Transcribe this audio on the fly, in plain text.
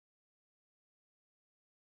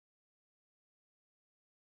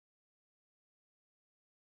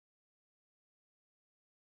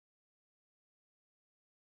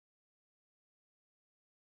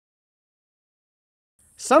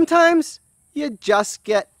sometimes you just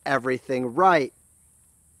get everything right.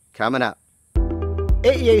 Coming up.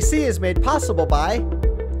 AEAC is made possible by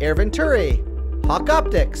Air Venturi, Hawk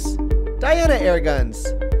Optics, Diana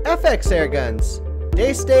Airguns, FX Airguns,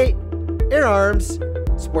 Daystate, Air Arms,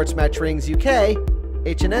 Sports Match Rings UK,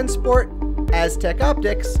 H&N Sport, Aztec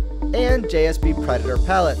Optics, and JSB Predator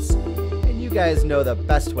Pellets. And you guys know the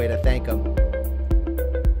best way to thank them.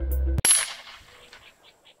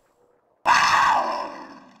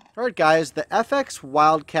 Alright guys, the FX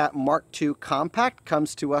Wildcat MK2 Compact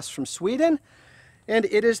comes to us from Sweden, and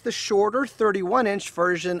it is the shorter 31-inch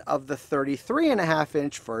version of the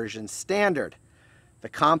 33.5-inch version standard. The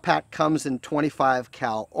Compact comes in 25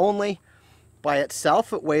 cal only. By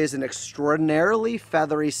itself, it weighs an extraordinarily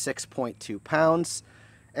feathery 6.2 pounds.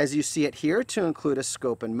 As you see it here, to include a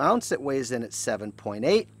scope and mounts, it weighs in at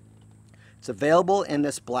 7.8. It's available in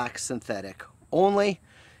this black synthetic only.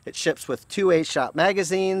 It ships with 2 8-shot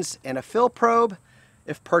magazines and a fill probe.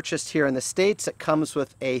 If purchased here in the States, it comes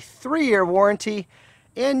with a 3-year warranty,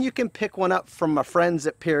 and you can pick one up from my friends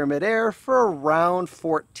at Pyramid Air for around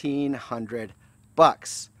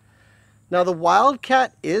 $1,400. Now the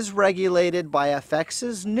Wildcat is regulated by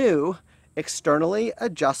FX's new externally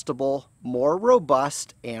adjustable, more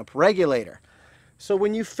robust amp regulator. So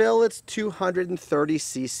when you fill its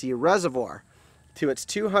 230cc reservoir to its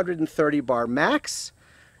 230 bar max,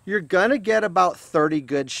 you're gonna get about 30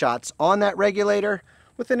 good shots on that regulator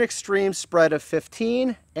with an extreme spread of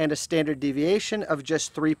 15 and a standard deviation of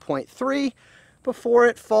just 3.3 before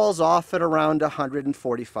it falls off at around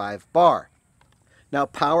 145 bar. Now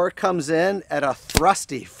power comes in at a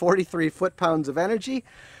thrusty 43 foot-pounds of energy,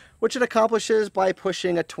 which it accomplishes by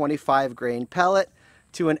pushing a 25 grain pellet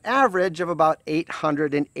to an average of about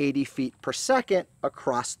 880 feet per second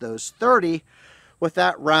across those 30, with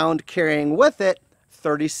that round carrying with it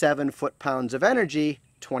 37 foot-pounds of energy,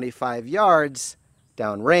 25 yards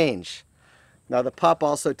downrange. Now the pup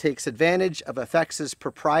also takes advantage of FX's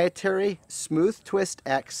proprietary Smooth Twist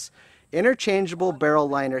X interchangeable barrel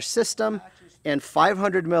liner system and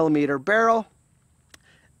 500mm barrel,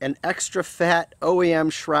 an extra fat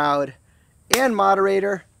OEM shroud and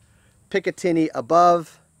moderator, Picatinny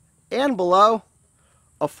above and below,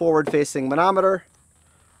 a forward-facing manometer,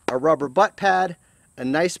 a rubber butt pad, a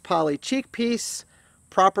nice poly cheek piece,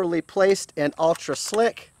 properly placed and ultra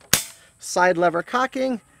slick, side lever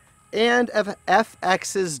cocking, and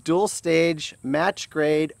FX's dual stage match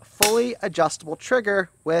grade fully adjustable trigger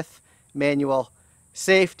with manual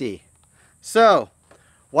safety. So,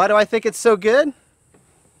 why do I think it's so good?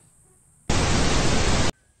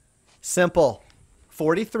 Simple.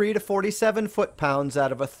 43 to 47 foot-pounds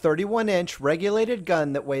out of a 31-inch regulated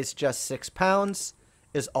gun that weighs just 6 pounds,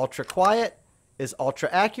 is ultra quiet, is ultra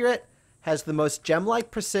accurate, has the most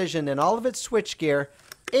gem-like precision in all of its switchgear,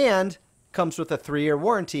 and comes with a 3-year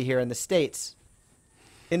warranty here in the States.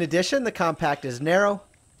 In addition, the Compact is narrow,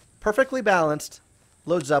 perfectly balanced,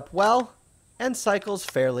 loads up well, and cycles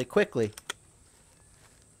fairly quickly.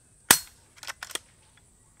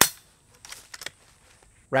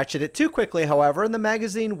 Ratchet it too quickly, however, and the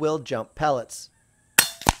magazine will jump pellets.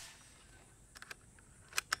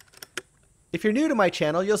 If you're new to my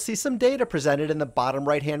channel, you'll see some data presented in the bottom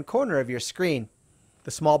right-hand corner of your screen.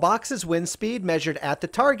 The small box is wind speed measured at the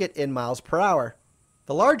target in miles per hour.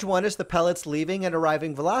 The large one is the pellet's leaving and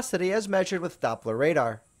arriving velocity as measured with Doppler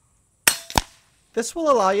radar. This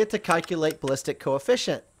will allow you to calculate ballistic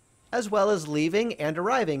coefficient, as well as leaving and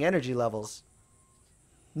arriving energy levels.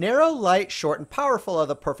 Narrow, light, short, and powerful are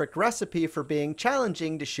the perfect recipe for being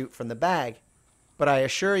challenging to shoot from the bag. But I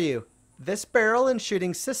assure you, this barrel and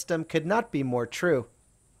shooting system could not be more true.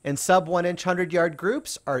 And sub 1-inch 100-yard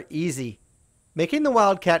groups are easy, making the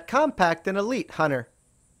Wildcat Compact an elite hunter.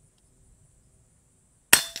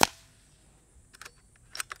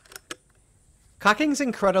 Cocking's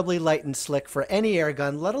incredibly light and slick for any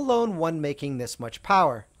airgun, let alone one making this much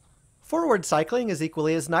power. Forward cycling is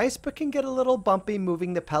equally as nice, but can get a little bumpy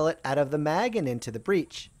moving the pellet out of the mag and into the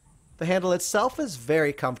breech. The handle itself is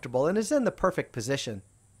very comfortable and is in the perfect position.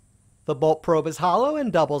 The bolt probe is hollow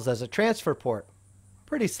and doubles as a transfer port.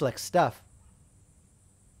 Pretty slick stuff.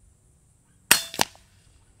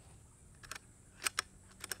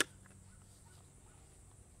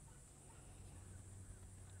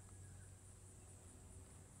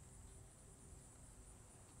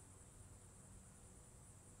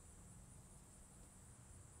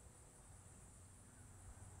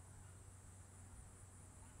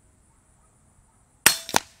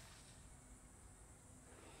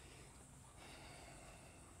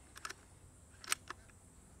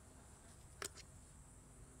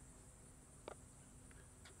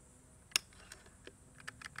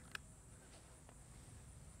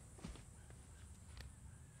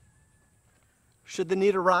 Should the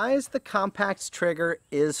need arise, the Compact's trigger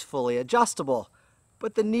is fully adjustable,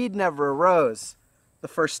 but the need never arose. The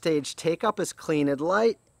first stage take-up is clean and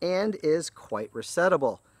light and is quite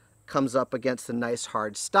resettable. Comes up against a nice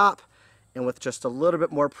hard stop, and with just a little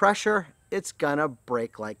bit more pressure, it's gonna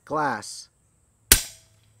break like glass.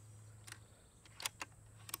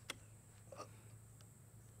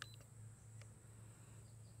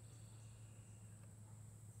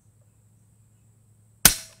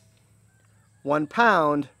 £1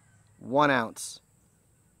 pound, 1 ounce.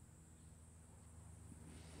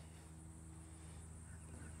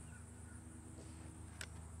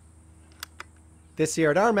 This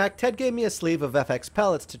year at ARMAC, Ted gave me a sleeve of FX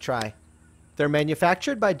pellets to try. They're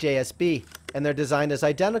manufactured by JSB, and their design is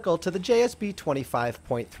identical to the JSB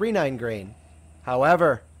 25.39 grain.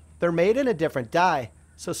 However, they're made in a different die,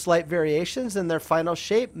 so slight variations in their final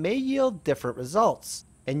shape may yield different results,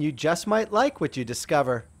 and you just might like what you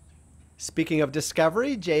discover. Speaking of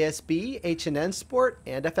discovery, JSB, H&N Sport,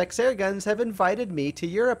 and FX Airguns have invited me to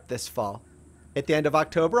Europe this fall. At the end of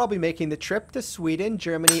October, I'll be making the trip to Sweden,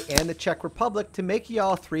 Germany, and the Czech Republic to make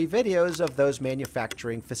y'all 3 videos of those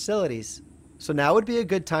manufacturing facilities. So now would be a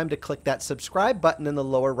good time to click that subscribe button in the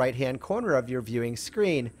lower right-hand corner of your viewing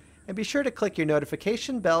screen, and be sure to click your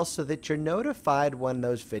notification bell so that you're notified when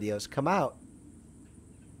those videos come out.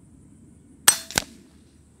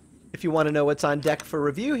 If you want to know what's on deck for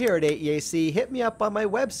review here at AEAC, hit me up on my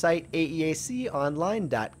website,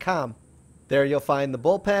 aeaconline.com. There you'll find the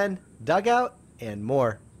bullpen, dugout, and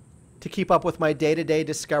more. To keep up with my day-to-day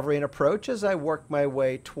discovery and approach as I work my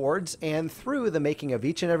way towards and through the making of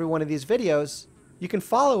each and every one of these videos, you can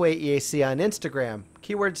follow AEAC on Instagram,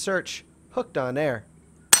 keyword search, Hooked on Air.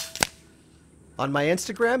 On my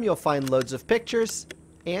Instagram, you'll find loads of pictures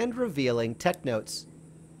and revealing tech notes.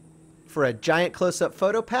 For a giant close-up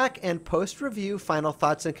photo pack and post-review final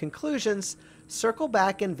thoughts and conclusions, circle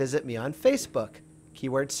back and visit me on Facebook.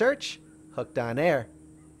 Keyword search, Hooked on Air.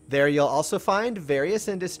 There you'll also find various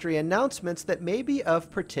industry announcements that may be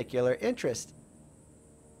of particular interest.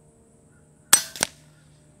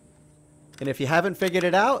 And if you haven't figured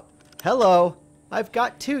it out, hello, I've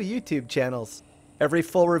got 2 YouTube channels. Every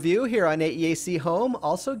full review here on AEAC Home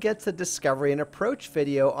also gets a discovery and approach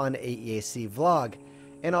video on AEAC Vlog,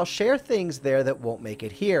 and I'll share things there that won't make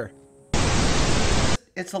it here.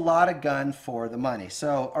 It's a lot of gun for the money.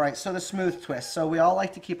 So, all right, so the smooth twist. So we all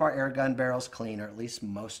like to keep our air gun barrels clean, or at least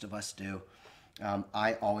most of us do.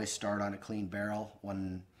 I always start on a clean barrel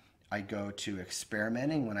when I go to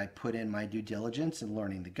experimenting, when I put in my due diligence and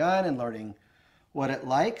learning the gun and learning what it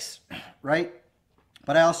likes, right?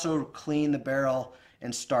 But I also clean the barrel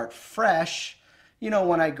and start fresh, you know,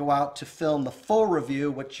 when I go out to film the full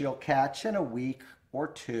review, which you'll catch in a week or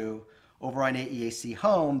 2 over on AEAC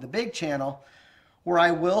Home, the big channel, where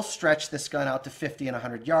I will stretch this gun out to 50 and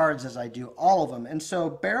 100 yards as I do all of them. And so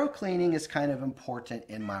barrel cleaning is kind of important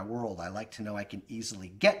in my world. I like to know I can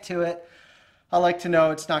easily get to it. I like to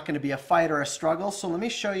know it's not going to be a fight or a struggle. So let me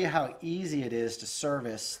show you how easy it is to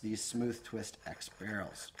service these Smooth Twist X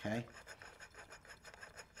barrels, okay?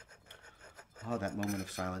 Oh, that moment of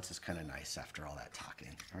silence is kind of nice after all that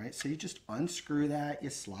talking. All right, so you just unscrew that, you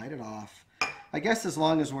slide it off. I guess as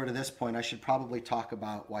long as we're to this point, I should probably talk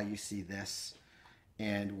about why you see this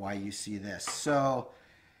and why you see this. So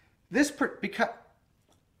this, because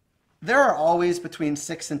there are always between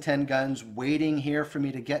 6 and 10 guns waiting here for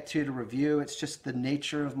me to get to review. It's just the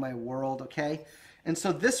nature of my world, okay? And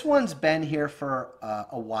so this one's been here for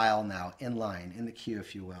a while now, in line, in the queue,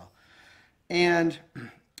 if you will. And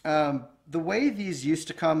the way these used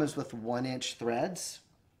to come is with 1-inch threads.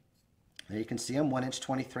 There you can see them, 1-inch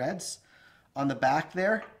 20 threads on the back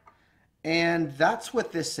there. And that's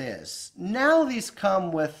what this is. Now these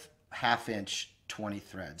come with 1/2-inch 20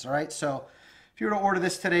 threads, all right? So if you were to order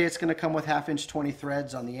this today, it's gonna come with 1/2-inch 20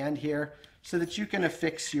 threads on the end here so that you can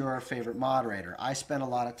affix your favorite moderator. I spent a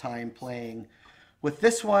lot of time playing with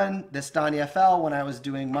this one, this Donnie FL, when I was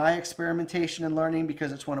doing my experimentation and learning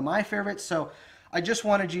because it's one of my favorites. So I just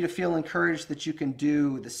wanted you to feel encouraged that you can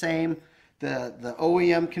do the same. The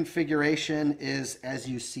OEM configuration is as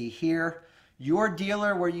you see here. Your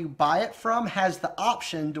dealer where you buy it from has the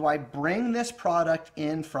option, do I bring this product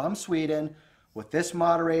in from Sweden with this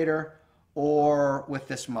moderator or with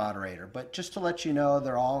this moderator? But just to let you know,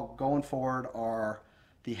 they're all going forward are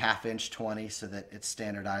the 1/2-inch 20 so that it's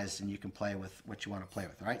standardized and you can play with what you want to play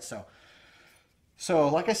with, right? So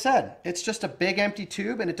like I said, it's just a big empty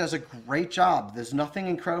tube and it does a great job. There's nothing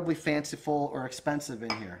incredibly fanciful or expensive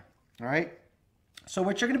in here, all right? So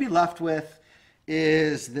what you're going to be left with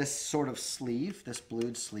is this sort of sleeve, this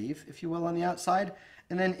blued sleeve, if you will, on the outside.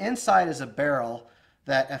 And then inside is a barrel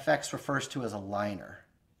that FX refers to as a liner.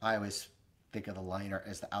 I always think of the liner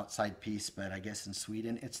as the outside piece, but I guess in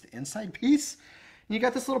Sweden it's the inside piece. And you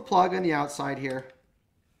got this little plug on the outside here.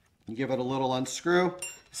 You give it a little unscrew.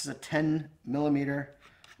 This is a 10mm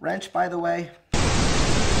wrench, by the way.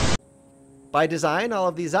 By design, all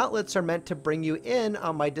of these outlets are meant to bring you in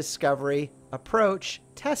on my discovery, approach,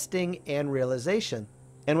 testing, and realization.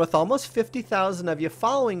 And with almost 50,000 of you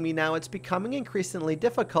following me now, it's becoming increasingly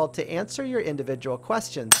difficult to answer your individual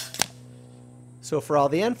questions. So for all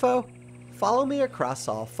the info, follow me across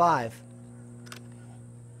all 5.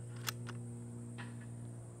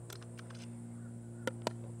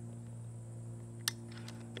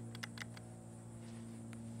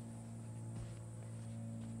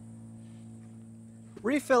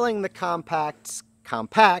 Refilling the compact's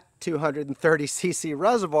compact 230cc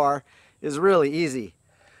reservoir is really easy.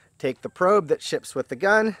 Take the probe that ships with the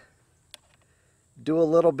gun, do a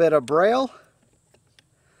little bit of braille,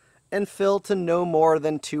 and fill to no more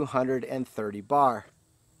than 230 bar.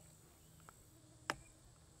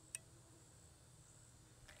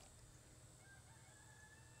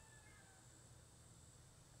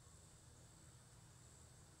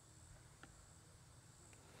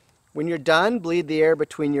 When you're done, bleed the air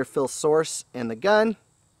between your fill source and the gun.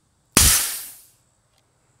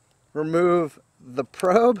 Remove the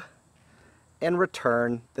probe and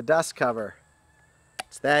return the dust cover.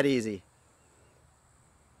 It's that easy.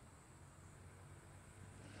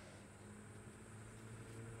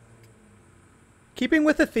 Keeping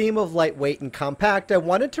with the theme of lightweight and compact, I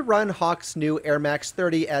wanted to run Hawk's new Air Max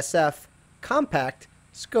 30 SF Compact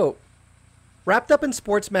scope. Wrapped up in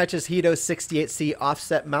Sportsmatch's Hito 68C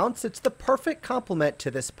offset mounts, it's the perfect complement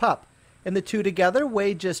to this pup, and the two together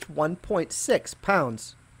weigh just 1.6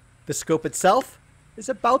 pounds. The scope itself is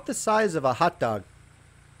about the size of a hot dog.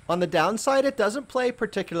 On the downside, it doesn't play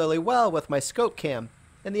particularly well with my scope cam,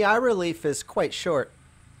 and the eye relief is quite short.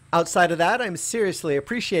 Outside of that, I'm seriously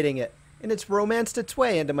appreciating it, and it's romanced its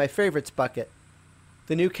way into my favorites bucket.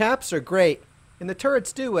 The new caps are great, and the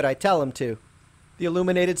turrets do what I tell them to. The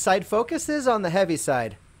illuminated side focus is on the heavy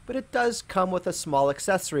side, but it does come with a small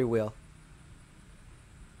accessory wheel.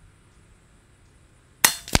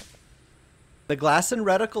 The glass and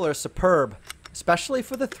reticle are superb, especially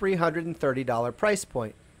for the $330 price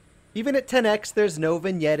point. Even at 10x, there's no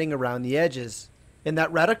vignetting around the edges, and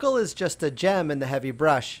that reticle is just a gem in the heavy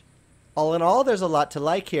brush. All in all, there's a lot to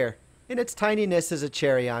like here, and its tininess is a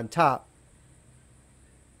cherry on top.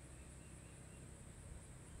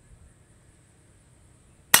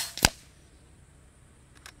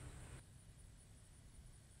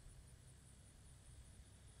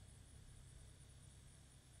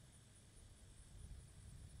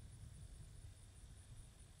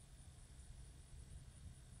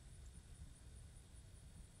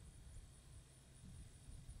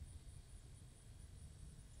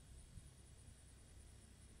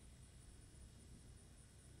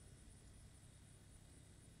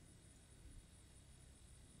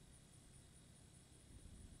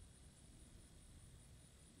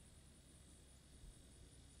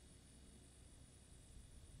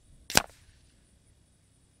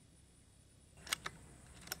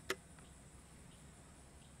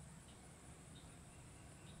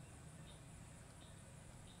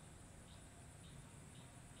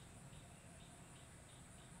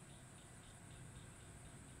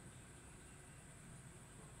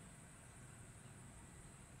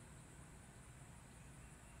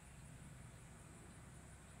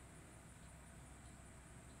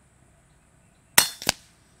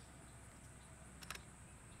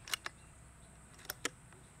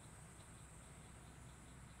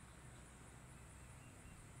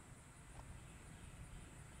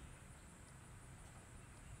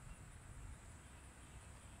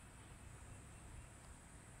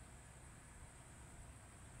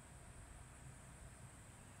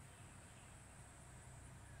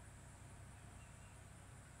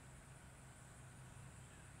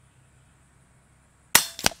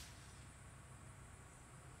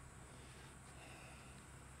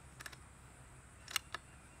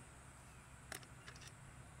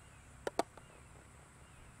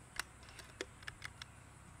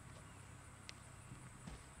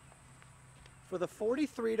 For the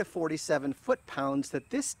 43 to 47 foot-pounds that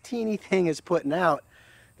this teeny thing is putting out,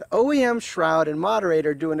 the OEM shroud and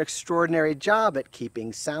moderator do an extraordinary job at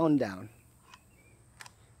keeping sound down.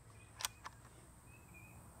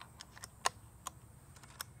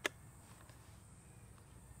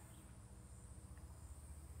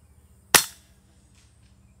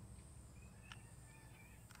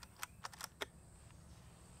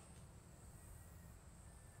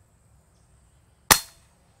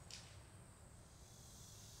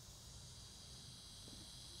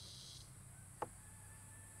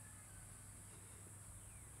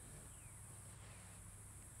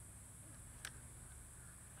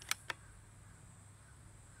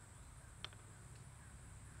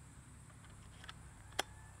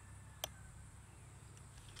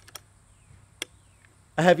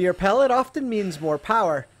 A heavier pellet often means more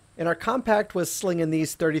power, and our compact was slinging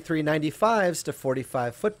these 3395s to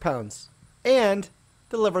 45 foot-pounds, and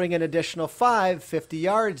delivering an additional 50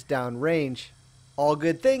 yards down range. All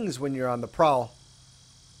good things when you're on the prowl.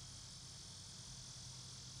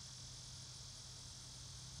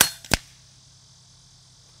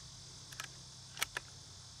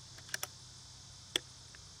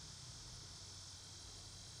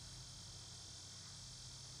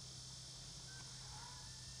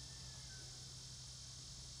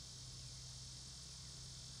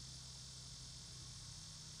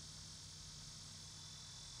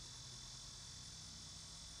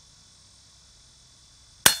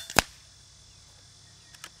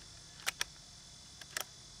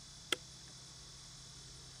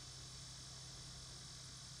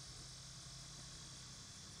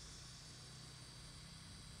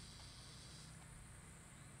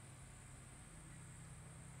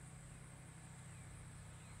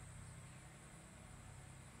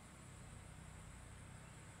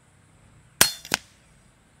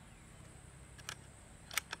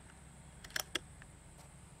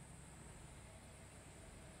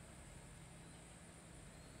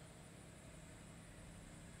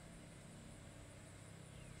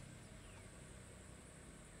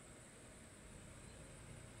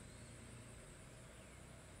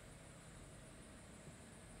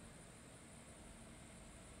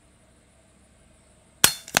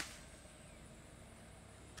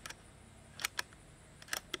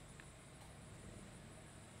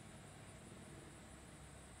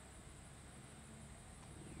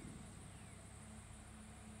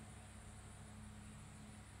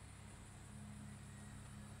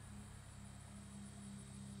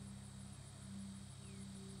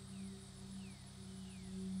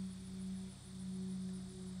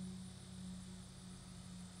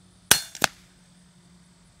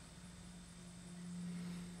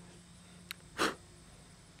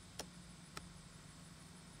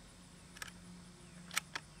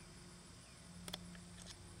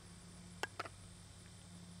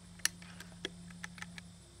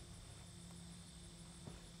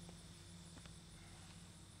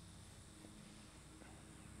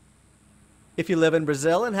 If you live in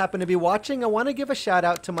Brazil and happen to be watching, I want to give a shout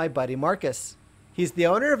out to my buddy Marcus. He's the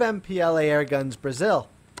owner of MPLA Airguns Brazil.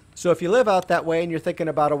 So if you live out that way and you're thinking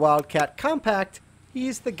about a Wildcat Compact,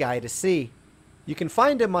 he's the guy to see. You can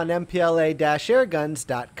find him on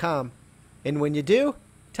mpla-airguns.com. And when you do,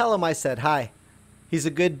 tell him I said hi. He's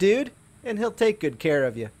a good dude, and he'll take good care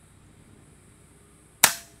of you.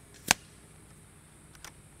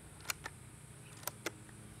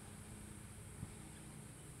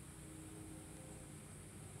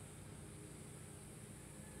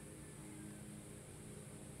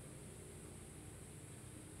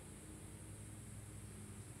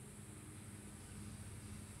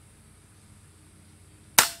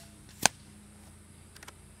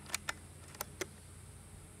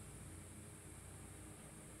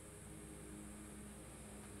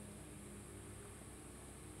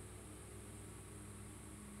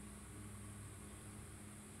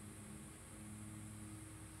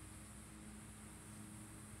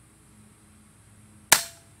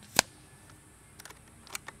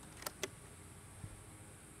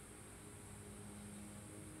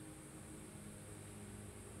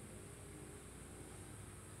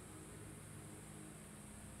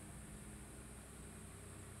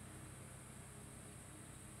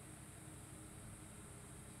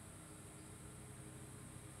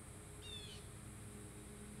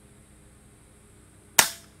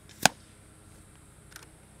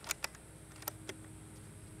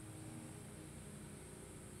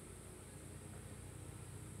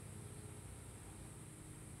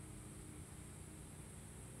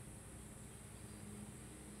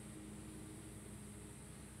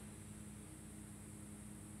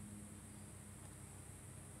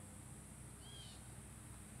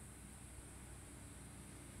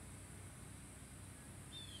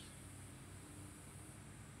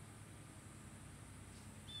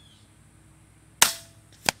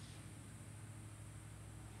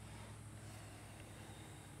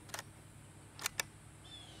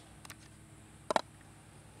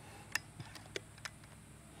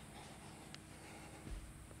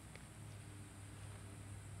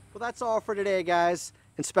 Well, that's all for today, guys.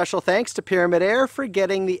 And special thanks to Pyramid Air for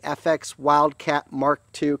getting the FX Wildcat Mark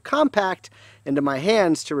II Compact into my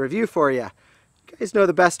hands to review for you. You guys know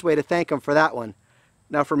the best way to thank them for that one.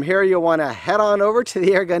 Now from here, you'll want to head on over to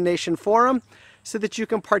the Airgun Nation forum so that you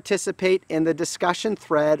can participate in the discussion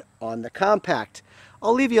thread on the Compact.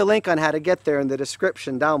 I'll leave you a link on how to get there in the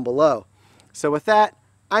description down below. So with that,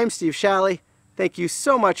 I'm Steve Shalley. Thank you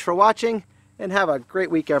so much for watching, and have a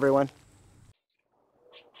great week, everyone.